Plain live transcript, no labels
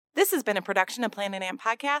This has been a production of Planet Ant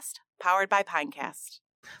Podcast, powered by Pinecast.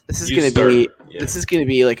 This is going to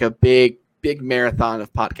be like a big marathon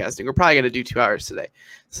of podcasting. We're probably going to do 2 hours today.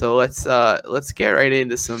 So let's get right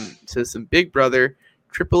into some Big Brother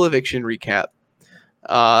triple eviction recap.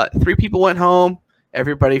 3 people went home.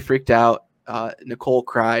 Everybody freaked out. Nicole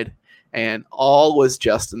cried, and all was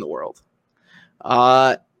just in the world.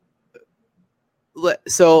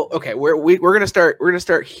 So okay, we're gonna start. We're gonna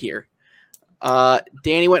start here.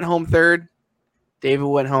 Danny went home 3rd. David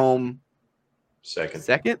went home second.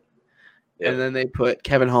 Yep. And then they put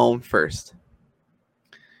Kevin home 1st.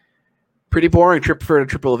 Pretty boring trip for a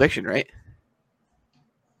triple eviction, right?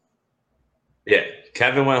 Yeah.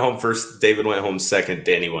 Kevin went home 1st. David went home 2nd.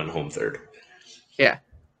 Danny went home 3rd. Yeah.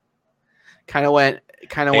 Kind of went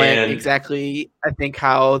exactly, I think,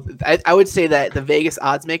 how I would say that the Vegas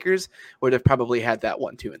odds makers would have probably had that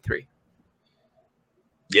 1, 2, and 3.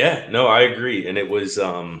 Yeah, no, I agree. And it was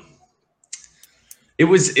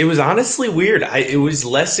honestly weird. It was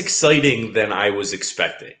less exciting than I was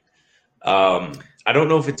expecting. I don't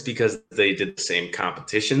know if it's because they did the same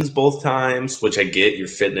competitions both times, which I get. You're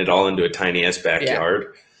fitting it all into a tiny ass backyard.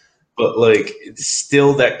 Yeah. But like,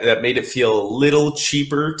 still that made it feel a little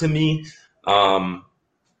cheaper to me. And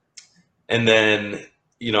then,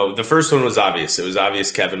 the first one was obvious. It was obvious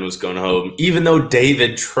Kevin was going home, even though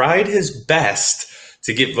David tried his best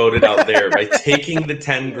to get voted out there by taking the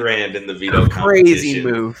 10 grand in the veto competition. Crazy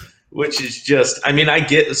move. Which is just, I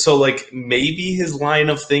get, so like maybe his line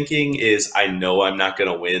of thinking is, I know I'm not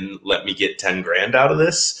going to win. Let me get 10 grand out of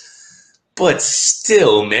this. But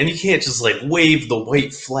still, man, you can't just like wave the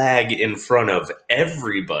white flag in front of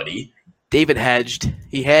everybody. David hedged.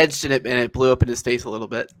 He hedged and it blew up in his face a little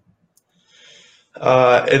bit.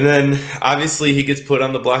 And then obviously he gets put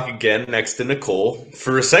on the block again next to Nicole.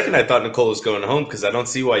 For a second, I thought Nicole was going home because I don't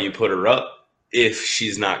see why you put her up if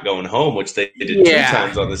she's not going home, which they did 2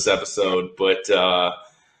 times on this episode. But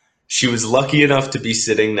she was lucky enough to be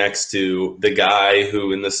sitting next to the guy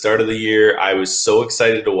who in the start of the year I was so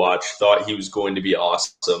excited to watch, thought he was going to be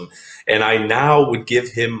awesome. And I now would give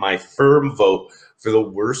him my firm vote for the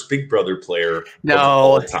worst Big Brother player of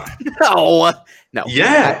all time. No.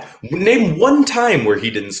 Yeah. Name one time where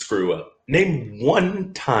he didn't screw up. Name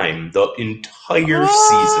one time the entire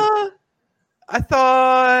season. I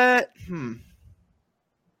thought,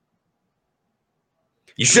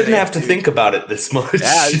 You shouldn't have to think about it this much.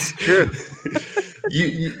 Yeah, it's true.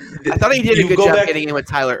 I thought he did a good job getting in with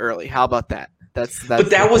Tyler early. How about that? But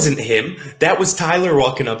that wasn't him. That was Tyler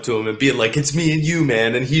walking up to him and being like, "It's me and you,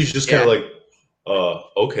 man." And he's just kind of like,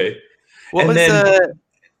 okay.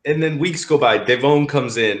 And then weeks go by. Devon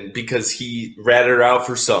comes in because he ratted her out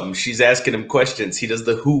for something. She's asking him questions. He does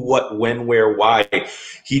the who, what, when, where, why.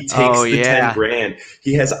 He takes the 10 grand.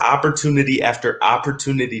 He has opportunity after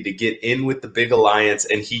opportunity to get in with the big alliance,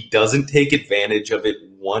 and he doesn't take advantage of it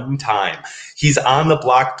one time. He's on the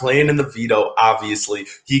block playing in the veto, obviously.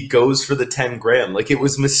 He goes for the 10 grand. Like, it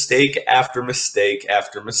was mistake after mistake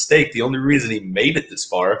after mistake. The only reason he made it this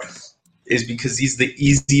far is because he's the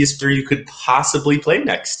easiest player you could possibly play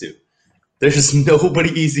next to. There's nobody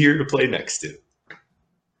easier to play next to.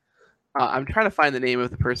 I'm trying to find the name of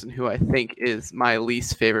the person who I think is my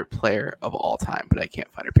least favorite player of all time, but I can't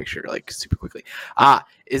find her picture like super quickly.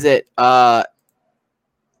 Is it? How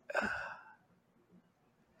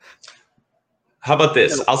about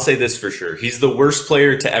this? I'll say this for sure. He's the worst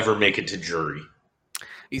player to ever make it to jury.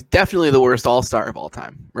 He's definitely the worst all-star of all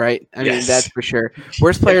time, right? I mean, that's for sure.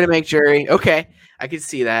 Worst player to make jury. Okay, I could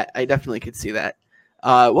see that. I definitely could see that.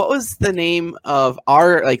 What was the name of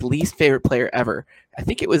our least favorite player ever? I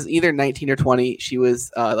think it was either 19 or 20. She was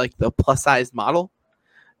the plus-sized model,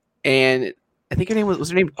 and I think her name was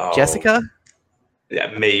her name Jessica?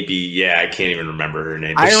 Yeah, maybe. Yeah, I can't even remember her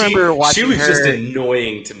name. I remember watching her. She was just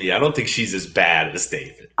annoying to me. I don't think she's as bad as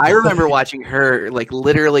David. I remember watching her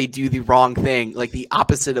literally do the wrong thing, the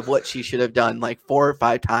opposite of what she should have done 4 or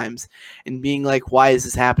 5 times, and being like, why is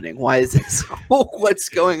this happening? Why is this? What's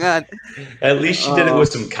going on? At least she did it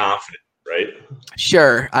with some confidence, right?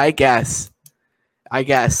 Sure, I guess.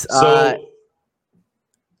 So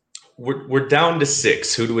we're down to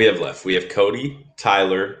 6. Who do we have left? We have Cody,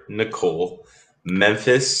 Tyler, Nicole,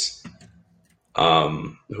 Memphis. Who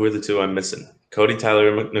are the 2 I'm missing? Cody,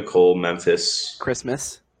 Tyler, Nicole, Memphis.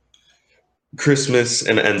 Christmas,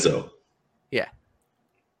 and Enzo. Yeah.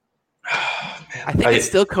 I think it's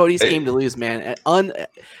still Cody's game to lose, man.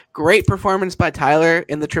 Great performance by Tyler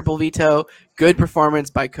in the triple veto. Good performance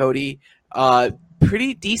by Cody.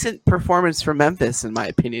 Pretty decent performance from Memphis, in my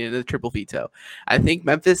opinion, in the triple veto. I think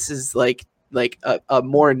Memphis is like a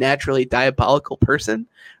more naturally diabolical person,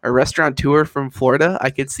 a restaurateur from Florida, I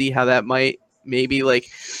could see how that might maybe like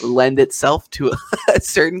lend itself to a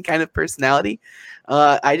certain kind of personality.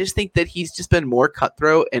 I just think that he's just been more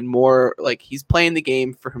cutthroat and more like he's playing the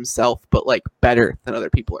game for himself, but like better than other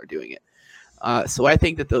people are doing it. So I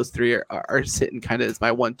think that those three are sitting kind of as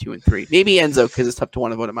my 1, 2, and 3. Maybe Enzo because it's tough to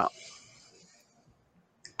want to vote him out.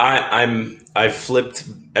 I've flipped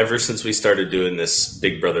ever since we started doing this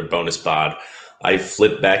Big Brother bonus pod. I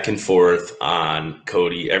flip back and forth on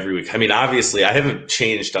Cody every week. I mean, obviously, I haven't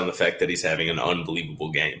changed on the fact that he's having an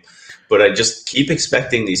unbelievable game, but I just keep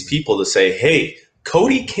expecting these people to say, "Hey,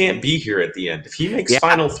 Cody can't be here at the end. If he makes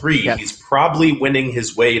final 3, he's probably winning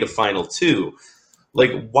his way to final 2."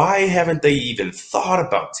 Like, why haven't they even thought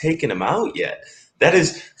about taking him out yet? That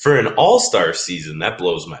is, for an all-star season, that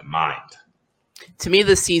blows my mind. To me,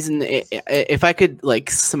 this season, if I could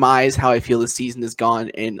like surmise how I feel this season has gone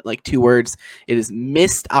in like 2 words, it is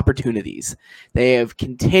missed opportunities. They have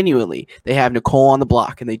Nicole on the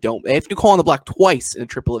block, and they have Nicole on the block twice in a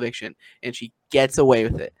triple eviction, and she gets away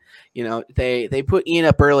with it. You know, they put Ian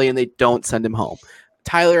up early and they don't send him home.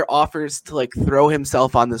 Tyler offers to like throw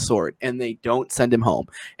himself on the sword and they don't send him home.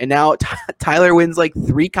 And now Tyler wins like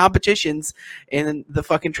 3 competitions in the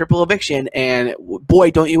fucking triple eviction. And boy,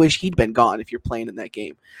 don't you wish he'd been gone if you're playing in that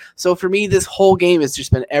game. So for me, this whole game has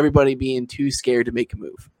just been everybody being too scared to make a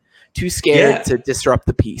move, too scared to disrupt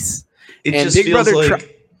the peace. It and just Big feels Brother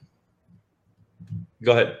like.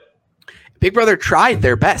 Go ahead. Big Brother tried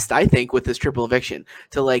their best, I think, with this triple eviction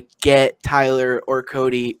to like get Tyler or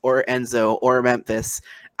Cody or Enzo or Memphis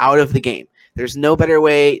out of the game. There's no better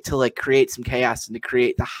way to like create some chaos than to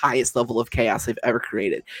create the highest level of chaos they've ever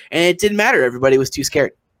created. And it didn't matter. Everybody was too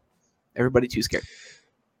scared. Everybody too scared.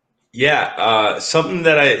 Yeah, something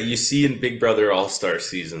that you see in Big Brother All-Star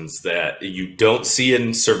seasons that you don't see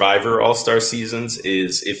in Survivor All-Star seasons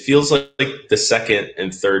is it feels like the second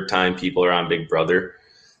and third time people are on Big Brother,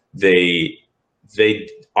 they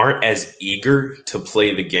aren't as eager to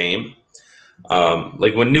play the game.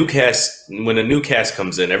 Like when a new cast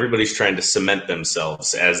comes in, everybody's trying to cement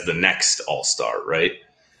themselves as the next all-star, right?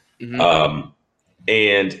 Mm-hmm.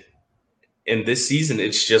 And in this season,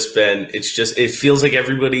 it feels like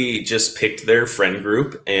everybody just picked their friend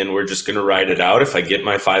group and we're just going to ride it out. If I get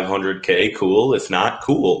my 500K, cool. If not,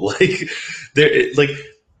 cool.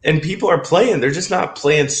 And people are playing, they're just not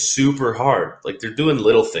playing super hard. Like they're doing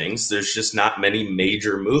little things. There's just not many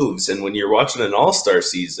major moves. And when you're watching an all-star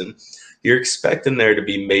season, you're expecting there to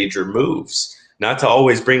be major moves. Not to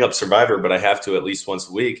always bring up Survivor, but I have to at least once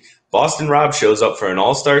a week. Boston Rob shows up for an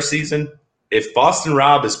all-star season. If Boston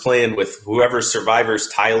Rob is playing with whoever Survivor's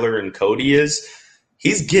Tyler and Cody is,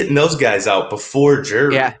 he's getting those guys out before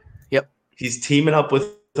Jerry. Yeah. Yep. He's teaming up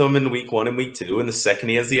with them in week 1 and week 2, and the second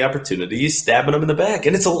he has the opportunity, he's stabbing them in the back.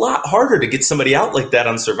 And it's a lot harder to get somebody out like that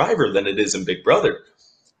on Survivor than it is in Big Brother.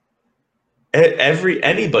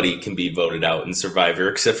 Anybody can be voted out in Survivor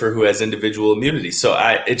except for who has individual immunity. So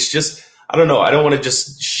I don't know. I don't want to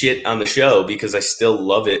just shit on the show because I still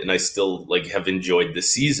love it and I still have enjoyed the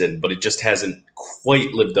season, but it just hasn't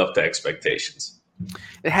quite lived up to expectations.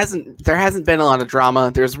 There hasn't been a lot of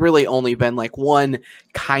drama. There's really only been like one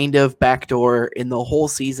kind of backdoor in the whole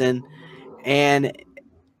season. And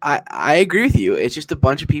I agree with you. It's just a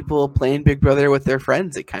bunch of people playing Big Brother with their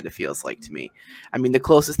friends. It kind of feels like to me. I mean, the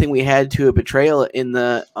closest thing we had to a betrayal in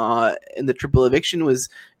the triple eviction was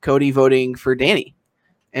Cody voting for Danny.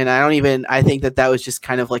 And I think that was just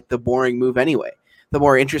kind of like the boring move anyway. The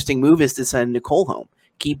more interesting move is to send Nicole home,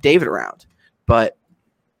 keep David around. But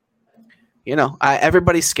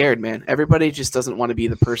everybody's scared, man. Everybody just doesn't want to be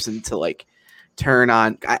the person to like turn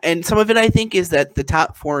on. And some of it, I think, is that the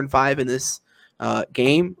top 4 and 5 in this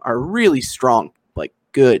game are really strong, like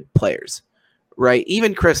good players, right?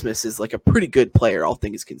 Even Christmas is like a pretty good player, all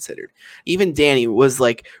things considered. Even Danny was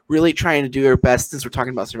like really trying to do her best, since we're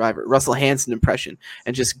talking about Survivor, Russell Hanson impression,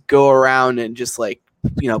 and just go around and just like,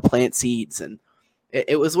 plant seeds. And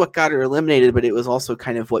it was what got her eliminated, but it was also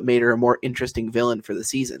kind of what made her a more interesting villain for the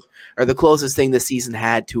season, or the closest thing the season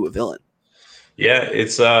had to a villain. Yeah,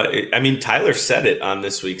 it's Tyler said it on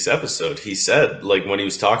this week's episode. He said, like, when he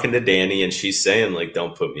was talking to Danny and she's saying, like,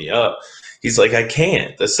 don't put me up, he's like, I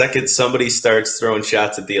can't. The second somebody starts throwing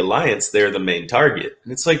shots at the Alliance, they're the main target.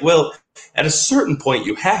 And it's like, well, at a certain point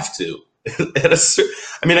you have to.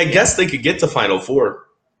 I guess they could get to Final Four,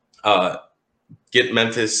 get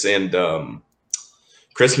Memphis and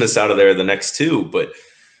Christmas out of there the next 2, but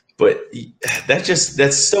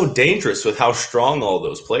that's so dangerous with how strong all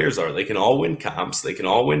those players are. They can all win comps, they can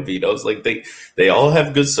all win vetoes, like they all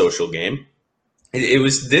have good social game.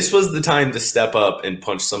 This was the time to step up and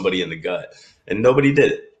punch somebody in the gut, and nobody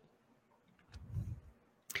did it.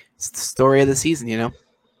 It's the story of the season, you know.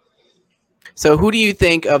 So who do you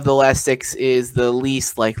think of the last 6 is the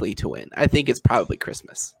least likely to win? I think it's probably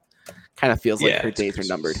Christmas. Kind of feels like her days are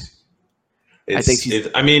numbered. I think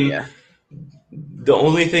the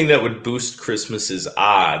only thing that would boost Christmas's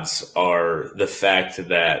odds are the fact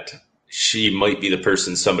that she might be the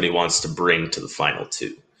person somebody wants to bring to the final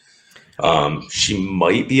 2. She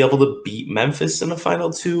might be able to beat Memphis in the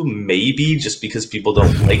final 2, maybe just because people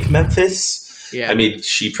don't like Memphis. Yeah. I mean,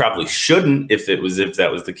 she probably shouldn't if that was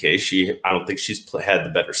the case. I don't think she's had the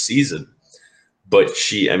better season, but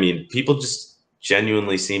people just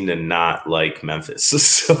genuinely seem to not like Memphis.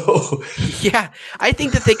 So yeah, I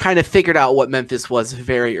think that they kind of figured out what Memphis was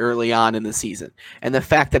very early on in the season, and the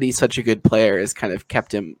fact that he's such a good player has kind of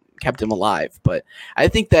kept him alive. But I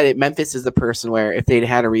think that Memphis is the person where if they'd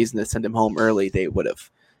had a reason to send him home early, they would have,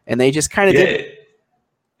 and they just kind of did.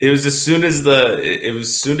 It was as soon as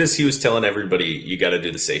he was telling everybody, you got to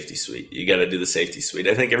do the safety suite. You got to do the safety suite.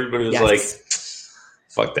 I think everybody was like,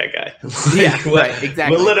 fuck that guy. Right,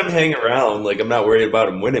 exactly. We'll let him hang around. Like, I'm not worried about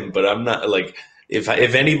him winning, but I'm not like, if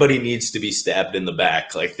anybody needs to be stabbed in the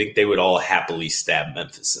back, I think they would all happily stab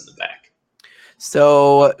Memphis in the back.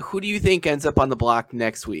 So who do you think ends up on the block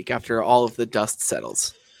next week after all of the dust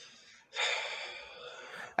settles?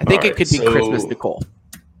 I think it could be Christmas Nicole.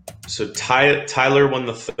 So Tyler won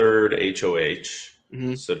the 3rd HOH.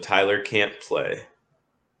 Mm-hmm. So Tyler can't play.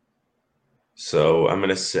 So I'm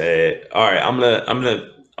gonna say, all right, I'm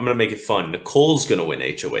gonna make it fun. Nicole's gonna win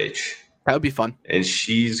HOH. That would be fun. And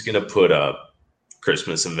she's gonna put up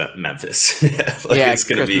Christmas in Memphis. It's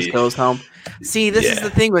gonna Christmas goes home. See, this is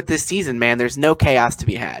the thing with this season, man. There's no chaos to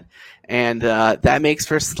be had, and that makes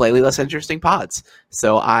for slightly less interesting pods.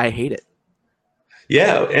 So I hate it.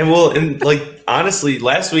 Yeah, and honestly,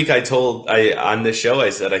 last week on this show I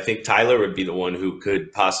said I think Tyler would be the one who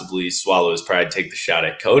could possibly swallow his pride, take the shot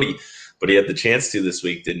at Cody, but he had the chance to this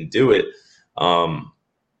week, didn't do it.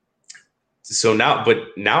 So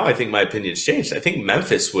now I think my opinion's changed. I think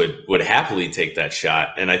Memphis would happily take that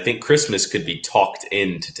shot, and I think Christmas could be talked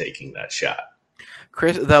into taking that shot.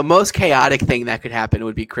 The most chaotic thing that could happen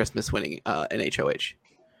would be Christmas winning an HOH,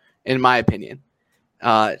 in my opinion.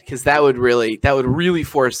 Because that would really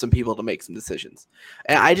force some people to make some decisions,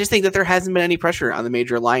 and I just think that there hasn't been any pressure on the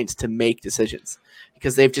major alliance to make decisions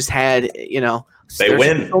because they've just had they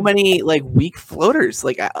win so many weak floaters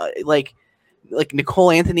like Nicole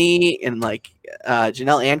Anthony and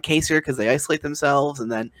Janelle and Kaser because they isolate themselves,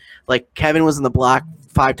 and then Kevin was in the block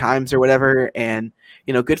 5 times or whatever, and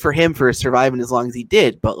good for him for surviving as long as he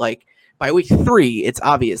did, but by week 3 it's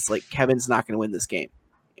obvious Kevin's not going to win this game,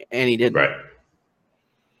 and he didn't. Right.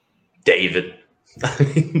 David.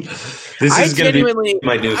 This is going to be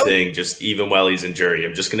my new thing. Just even while he's in jury,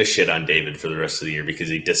 I'm just going to shit on David for the rest of the year because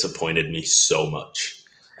he disappointed me so much.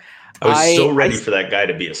 I was so ready for that guy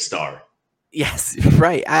to be a star. Yes,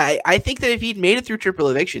 right. I think that if he'd made it through triple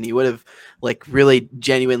eviction, he would have really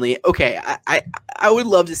genuinely. Okay, I would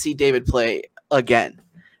love to see David play again.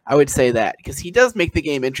 I would say that because he does make the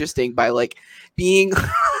game interesting by being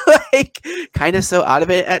kind of so out of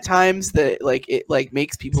it at times that it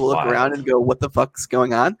makes people look around and go, what the fuck's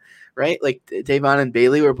going on? Right? Davon and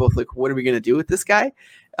Bailey were both what are we going to do with this guy?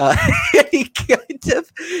 He kind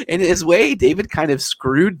of, in his way, David kind of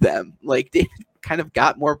screwed them. David kind of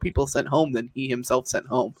got more people sent home than he himself sent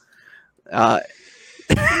home.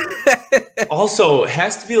 Also,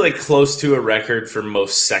 has to be close to a record for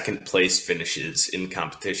most second place finishes in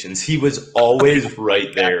competitions. He was always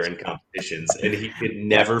right there in competitions, and he could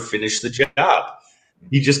never finish the job.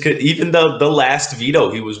 He just could. Even the last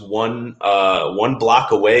veto, he was one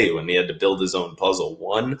block away when he had to build his own puzzle.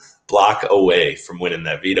 1 block away from winning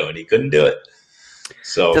that veto, and he couldn't do it.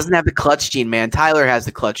 So doesn't have the clutch gene, man. Tyler has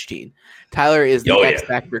the clutch gene. Tyler is the X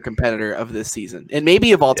Factor competitor of this season, and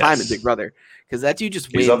maybe of all time in Big Brother. Because that dude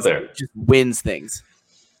just wins. He's up there. Just wins things.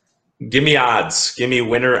 Give me odds. Give me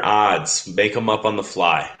winner odds. Make them up on the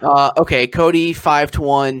fly. Okay, Cody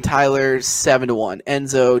 5-1, Tyler 7-1,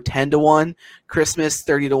 Enzo 10-1, Christmas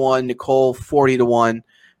 30-1, Nicole 40-1.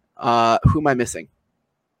 Who am I missing?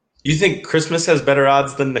 You think Christmas has better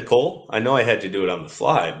odds than Nicole? I know I had to do it on the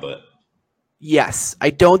fly, but yes, I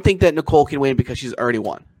don't think that Nicole can win because she's already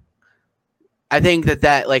won. I think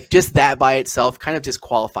that just that by itself kind of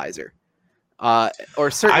disqualifies her.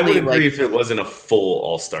 Or certainly, I would agree if it wasn't a full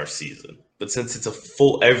All-Star season, but since it's a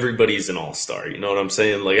full, everybody's an All-Star. You know what I'm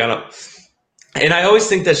saying? And I always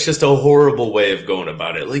think that's just a horrible way of going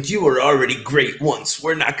about it. You were already great once.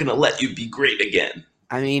 We're not going to let you be great again.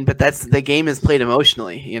 I mean, but the game is played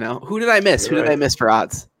emotionally. Who did I miss? Who did I miss for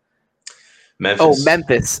odds? Memphis. Oh,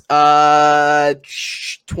 Memphis.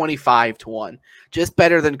 25-1. Just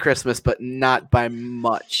better than Christmas, but not by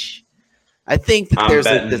much. I think that there's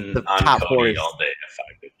the top four all day if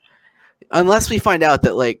I could. Unless we find out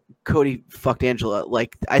that Cody fucked Angela,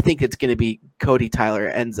 I think it's going to be Cody,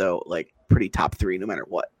 Tyler, Enzo, pretty top three no matter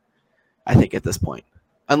what. I think at this point,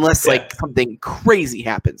 unless something crazy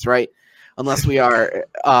happens, right? Unless we are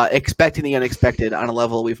expecting the unexpected on a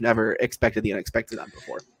level we've never expected the unexpected on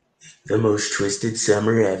before. The most twisted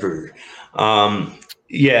summer ever.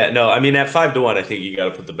 Yeah, no, I mean at 5-1, I think you got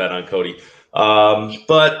to put the bet on Cody.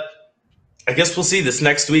 But I guess we'll see. This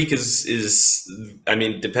next week is I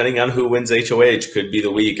mean, depending on who wins HOH, could be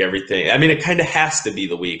the week everything. I mean, it kind of has to be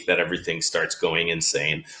the week that everything starts going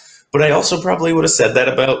insane. But I also probably would have said that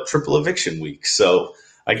about triple eviction week. So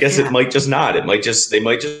I guess it might just not. They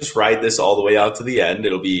might just ride this all the way out to the end.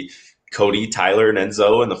 It'll be Cody, Tyler, and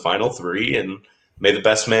Enzo in the final three, and may the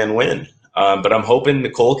best man win. But I'm hoping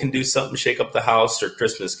Nicole can do something, shake up the house, or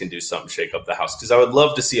Christmas can do something, shake up the house. Because I would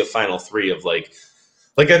love to see a final three of I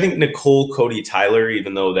think Nicole, Cody, Tyler,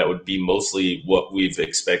 even though that would be mostly what we've been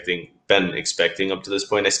expecting up to this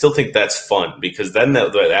point. I still think that's fun because then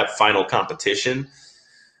that final competition,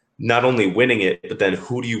 not only winning it, but then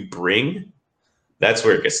who do you bring? That's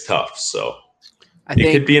where it gets tough. So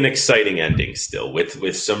it could be an exciting ending still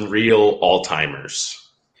with some real all-timers.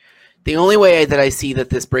 The only way that I see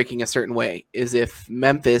that this breaking a certain way is if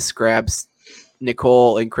Memphis grabs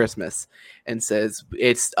Nicole and Christmas and says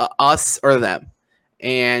it's us or them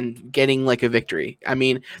and getting a victory. I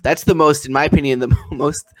mean, that's the most, in my opinion,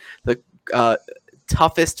 the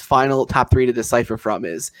toughest final top three to decipher from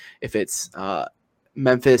is if it's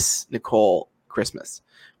Memphis, Nicole, Christmas,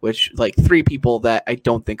 which three people that I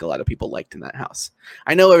don't think a lot of people liked in that house.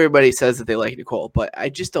 I know everybody says that they like Nicole, but I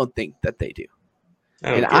just don't think that they do.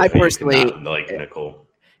 I personally like Nicole.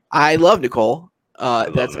 I love Nicole.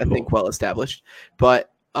 That's Nicole. I think well established,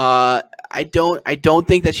 but I don't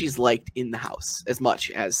think that she's liked in the house as much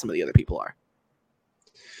as some of the other people are.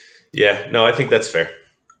 Yeah, no, I think that's fair.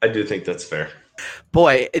 I do think that's fair.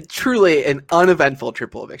 Boy, it's truly an uneventful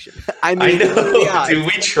triple eviction. I mean, I know, dude.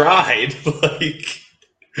 We tried.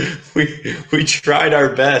 We tried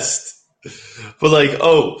our best. But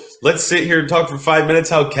let's sit here and talk for 5 minutes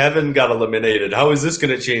how Kevin got eliminated. How is this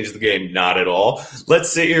going to change the game? Not at all.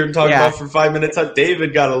 Let's sit here and talk about for 5 minutes how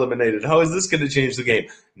David got eliminated. How is this going to change the game?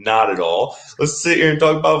 Not at all. Let's sit here and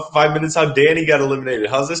talk about for 5 minutes how Danny got eliminated.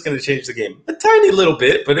 How's this going to change the game? A tiny little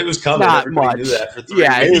bit, but it was coming. Not Everybody much. knew that for 3 weeks.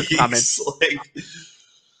 It was coming.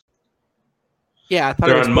 I thought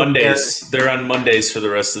they're on Mondays. They're on Mondays for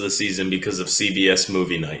the rest of the season because of CBS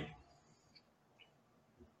movie night.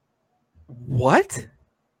 What?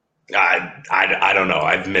 I don't know.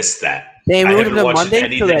 I've missed that. They moved it to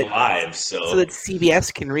Monday so that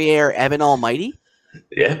CBS can re-air Evan Almighty?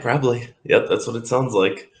 Yeah, probably. Yep, that's what it sounds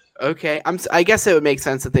like. Okay, I guess it would make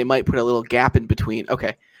sense that they might put a little gap in between.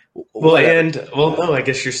 Okay. No, I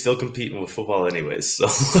guess you're still competing with football anyways. So.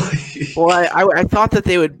 I thought that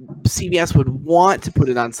CBS would want to put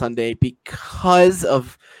it on Sunday because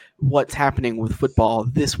of what's happening with football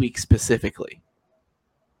this week specifically,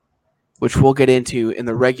 which we'll get into in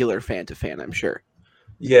the regular fan to fan, I'm sure.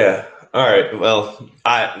 Yeah. All right. Well,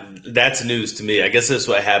 that's news to me. I guess that's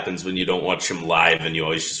what happens when you don't watch them live and you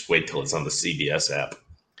always just wait till it's on the CBS app.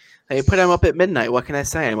 They put them up at midnight. What can I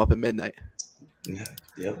say? I'm up at midnight.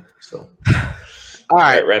 Yeah. So. All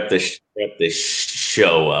right. Wrap this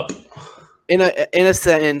show up. In a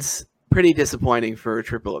sentence, pretty disappointing for a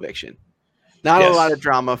triple eviction. Not a lot of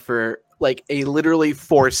drama for a literally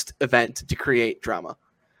forced event to create drama.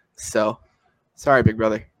 So, sorry, big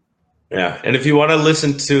brother. Yeah, and if you want to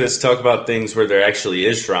listen to us talk about things where there actually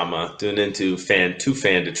is drama, tune into Fan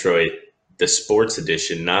Detroit, the sports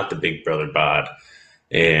edition, not the Big Brother bod.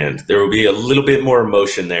 And there will be a little bit more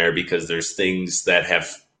emotion there because there's things that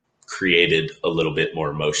have created a little bit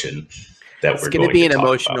more emotion that it's going to be an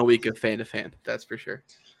emotional week of fan to fan. That's for sure.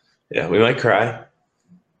 Yeah, we might cry.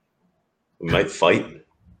 We might fight.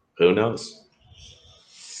 Who knows?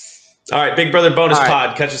 All right, Big Brother bonus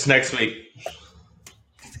pod. Catch us next week.